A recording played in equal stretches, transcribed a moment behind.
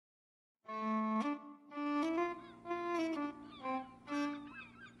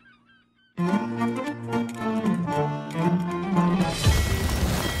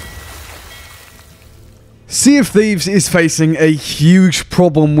Sea of Thieves is facing a huge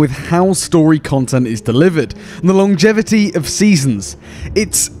problem with how story content is delivered and the longevity of seasons.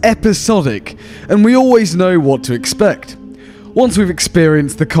 It's episodic, and we always know what to expect. Once we've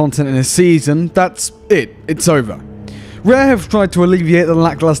experienced the content in a season, that's it, it's over. Rare have tried to alleviate the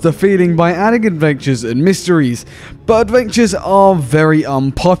lackluster feeling by adding adventures and mysteries, but adventures are very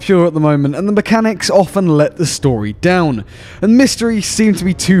unpopular at the moment and the mechanics often let the story down, and mysteries seem to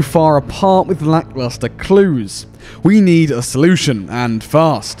be too far apart with lackluster clues. We need a solution, and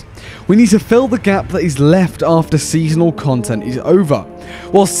fast. We need to fill the gap that is left after seasonal content is over.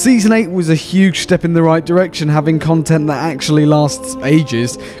 While Season 8 was a huge step in the right direction, having content that actually lasts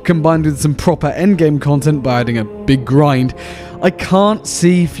ages, combined with some proper endgame content by adding a big grind, I can't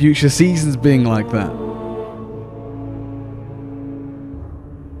see future seasons being like that.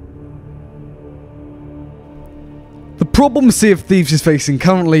 The problem Sea of Thieves is facing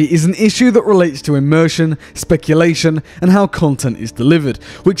currently is an issue that relates to immersion, speculation, and how content is delivered,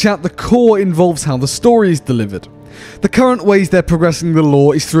 which at the core involves how the story is delivered. The current ways they're progressing the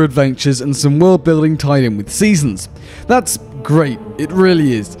lore is through adventures and some world building tied in with seasons. That's great, it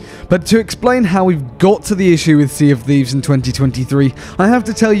really is. But to explain how we've got to the issue with Sea of Thieves in 2023, I have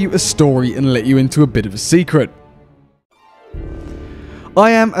to tell you a story and let you into a bit of a secret.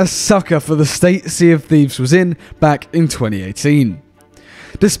 I am a sucker for the state Sea of Thieves was in back in 2018.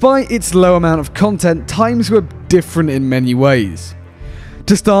 Despite its low amount of content, times were different in many ways.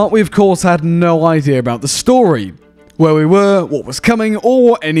 To start, we of course had no idea about the story, where we were, what was coming, or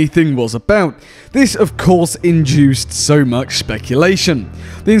what anything was about. This of course induced so much speculation.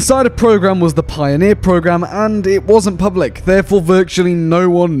 The Insider program was the pioneer program and it wasn't public, therefore virtually no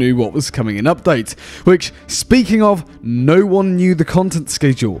one knew what was coming in updates, which, speaking of, no one knew the content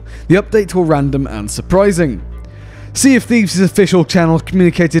schedule. The updates were random and surprising. Sea of Thieves' official channel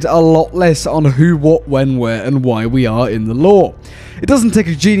communicated a lot less on who, what, when, where, and why we are in the lore. It doesn't take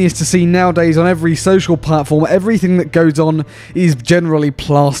a genius to see nowadays on every social platform everything that goes on is generally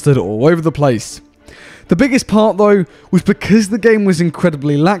plastered all over the place. The biggest part though was because the game was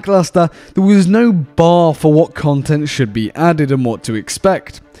incredibly lackluster, there was no bar for what content should be added and what to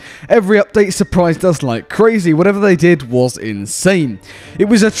expect. Every update surprised us like crazy, whatever they did was insane. It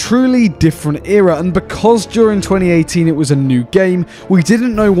was a truly different era, and because during 2018 it was a new game, we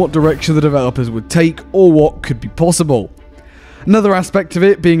didn't know what direction the developers would take or what could be possible. Another aspect of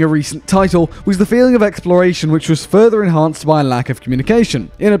it, being a recent title, was the feeling of exploration, which was further enhanced by a lack of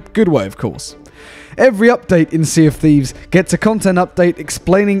communication, in a good way of course. Every update in Sea of Thieves gets a content update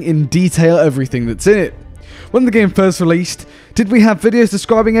explaining in detail everything that's in it. When the game first released, did we have videos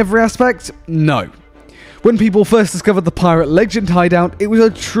describing every aspect? No. When people first discovered the pirate legend hideout, it was a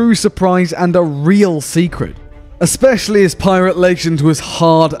true surprise and a real secret. Especially as pirate legend was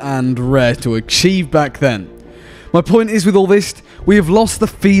hard and rare to achieve back then. My point is, with all this, we have lost the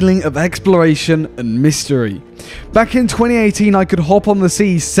feeling of exploration and mystery. Back in 2018, I could hop on the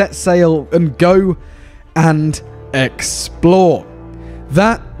seas, set sail, and go and explore.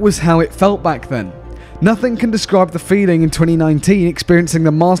 That was how it felt back then. Nothing can describe the feeling in 2019 experiencing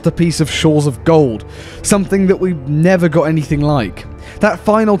the masterpiece of Shores of Gold, something that we never got anything like. That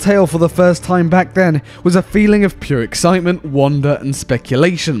final tale for the first time back then was a feeling of pure excitement, wonder and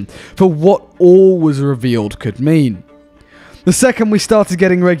speculation for what all was revealed could mean. The second we started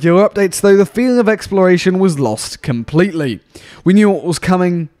getting regular updates though, the feeling of exploration was lost completely. We knew what was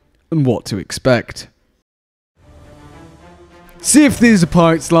coming and what to expect. Sea of Thieves: A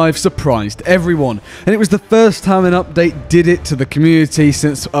Pirate's Life surprised everyone, and it was the first time an update did it to the community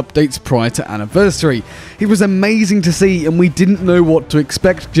since updates prior to Anniversary. It was amazing to see, and we didn't know what to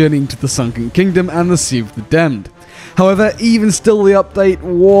expect journeying to the Sunken Kingdom and the Sea of the Damned. However, even still the update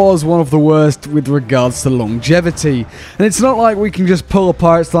was one of the worst with regards to longevity, and it's not like we can just pull a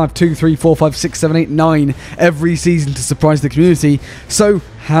Pirate's Life 2, 3, 4, 5, 6, 7, 8, 9 every season to surprise the community, so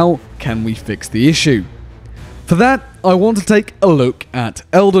how can we fix the issue? For that, I want to take a look at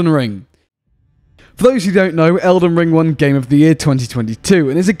Elden Ring. For those who don't know, Elden Ring won Game of the Year 2022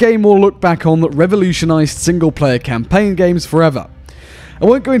 and is a game we'll look back on that revolutionised single-player campaign games forever. I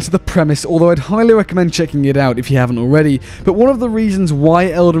won't go into the premise, although I'd highly recommend checking it out if you haven't already, but one of the reasons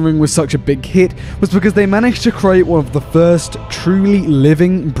why Elden Ring was such a big hit was because they managed to create one of the first truly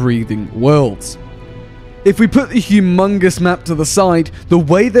living, breathing worlds. If we put the humongous map to the side, the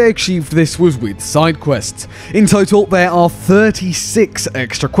way they achieved this was with side quests. In total, there are 36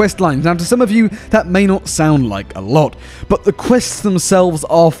 extra quest lines. Now, to some of you, that may not sound like a lot, but the quests themselves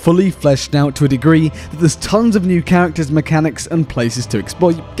are fully fleshed out to a degree that there's tons of new characters, mechanics, and places to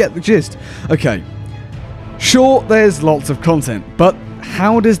explore. You get the gist. Okay. Sure, there's lots of content, but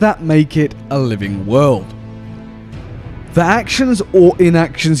how does that make it a living world? The actions or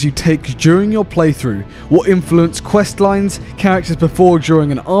inactions you take during your playthrough will influence quest lines, characters before,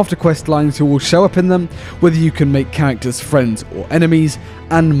 during and after quest lines who will show up in them, whether you can make characters friends or enemies,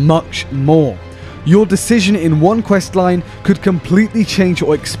 and much more. Your decision in one quest line could completely change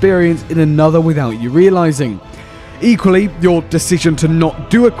your experience in another without you realizing. Equally, your decision to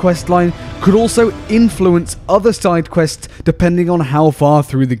not do a questline could also influence other side quests depending on how far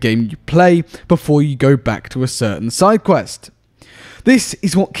through the game you play before you go back to a certain side quest. This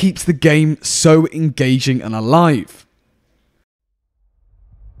is what keeps the game so engaging and alive.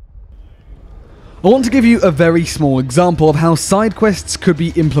 I want to give you a very small example of how side quests could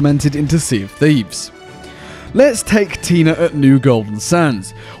be implemented into Sea of Thieves. Let's take Tina at New Golden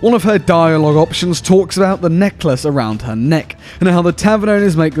Sands. One of her dialogue options talks about the necklace around her neck, and how the tavern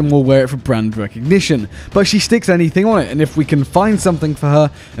owners make them all wear it for brand recognition, but she sticks anything on it, and if we can find something for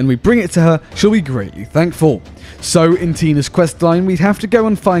her and we bring it to her, she'll be greatly thankful. So in Tina's questline, we'd have to go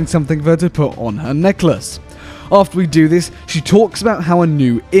and find something for her to put on her necklace. After we do this, she talks about how a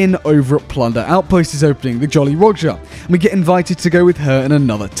new inn over at Plunder Outpost is opening, the Jolly Roger, and we get invited to go with her and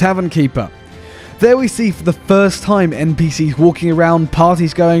another tavern keeper. There we see for the first time NPCs walking around,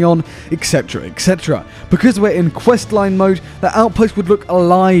 parties going on, etc, etc. Because we're in questline mode, the outpost would look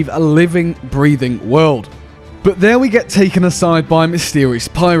alive, a living, breathing world. But there we get taken aside by a mysterious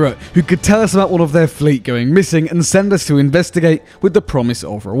pirate, who could tell us about one of their fleet going missing and send us to investigate with the promise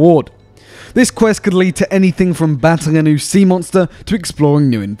of reward. This quest could lead to anything from battling a new sea monster to exploring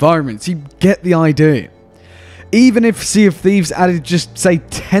new environments. You get the idea. Even if Sea of Thieves added just, say,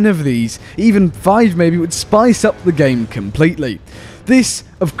 10 of these, even 5 maybe, would spice up the game completely. This,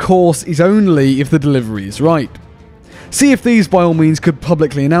 of course, is only if the delivery is right. Sea of Thieves, by all means, could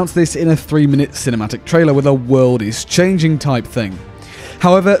publicly announce this in a 3-minute cinematic trailer with a world is changing type thing.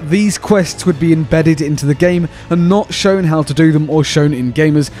 However, these quests would be embedded into the game and not shown how to do them or shown in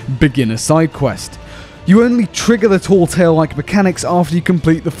gamers' beginner side quest. You only trigger the tall tale-like mechanics after you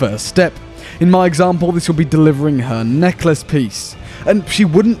complete the first step. In my example, this will be delivering her necklace piece. And she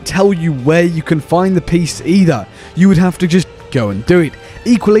wouldn't tell you where you can find the piece either. You would have to just go and do it.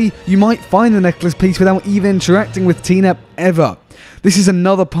 Equally, you might find the necklace piece without even interacting with Tina ever. This is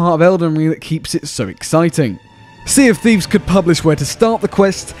another part of Elden Ring that keeps it so exciting. Sea of Thieves could publish where to start the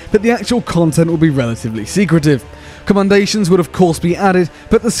quest, but the actual content will be relatively secretive. Commendations would of course be added,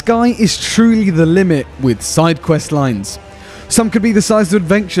 but the sky is truly the limit with side quest lines. Some could be the size of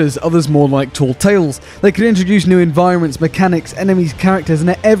adventures, others more like tall tales. They could introduce new environments, mechanics, enemies, characters, and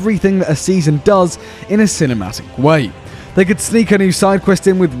everything that a season does in a cinematic way. They could sneak a new side quest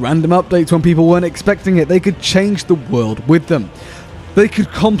in with random updates when people weren't expecting it. They could change the world with them. They could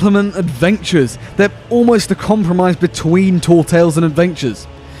complement adventures. They're almost a compromise between tall tales and adventures.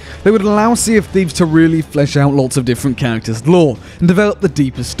 They would allow Sea of Thieves to really flesh out lots of different characters' lore and develop the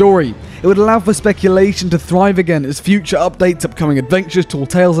deeper story. It would allow for speculation to thrive again as future updates, upcoming adventures, tall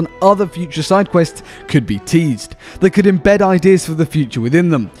tales and other future side quests could be teased. They could embed ideas for the future within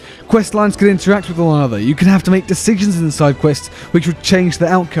them. Quest lines could interact with one another. You could have to make decisions in the side quests which would change the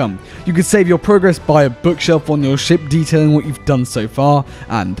outcome. You could save your progress by a bookshelf on your ship detailing what you've done so far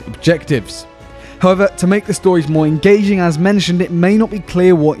and objectives. However, to make the stories more engaging, as mentioned, it may not be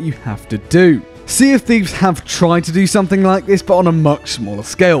clear what you have to do. Sea of Thieves have tried to do something like this, but on a much smaller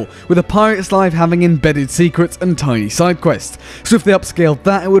scale, with a Pirate's Life having embedded secrets and tiny side quests. So if they upscaled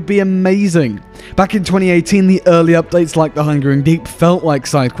that, it would be amazing. Back in 2018, the early updates like the Hungering Deep felt like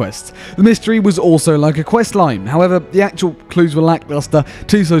side quests. The mystery was also like a quest line. However, the actual clues were lackluster,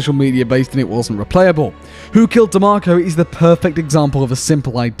 too social media based, and it wasn't replayable. Who Killed DeMarco is the perfect example of a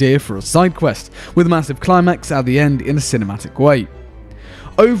simple idea for a side quest, with a massive climax at the end in a cinematic way.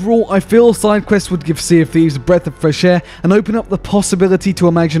 Overall, I feel side quests would give Sea of Thieves a breath of fresh air and open up the possibility to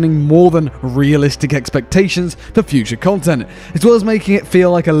imagining more than realistic expectations for future content, as well as making it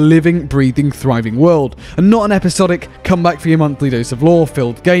feel like a living, breathing, thriving world, and not an episodic come back for your monthly dose of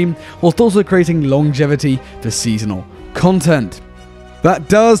lore-filled game, whilst also creating longevity for seasonal content. That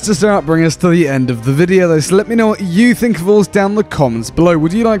does just about bring us to the end of the video though, so let me know what you think of all down in the comments below.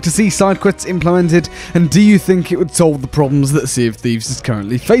 Would you like to see side quests implemented, and do you think it would solve the problems that Sea of Thieves is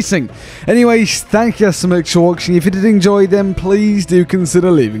currently facing? Anyways, thank you so much for watching. If you did enjoy them, please do consider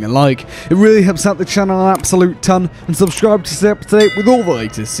leaving a like. It really helps out the channel an absolute ton, and subscribe to stay up to date with all the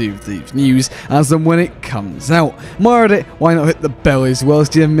latest Sea of Thieves news as and when it comes out. While at it, why not hit the bell as well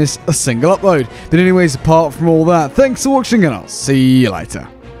so you don't miss a single upload? But anyways, apart from all that, thanks for watching and I'll see you later.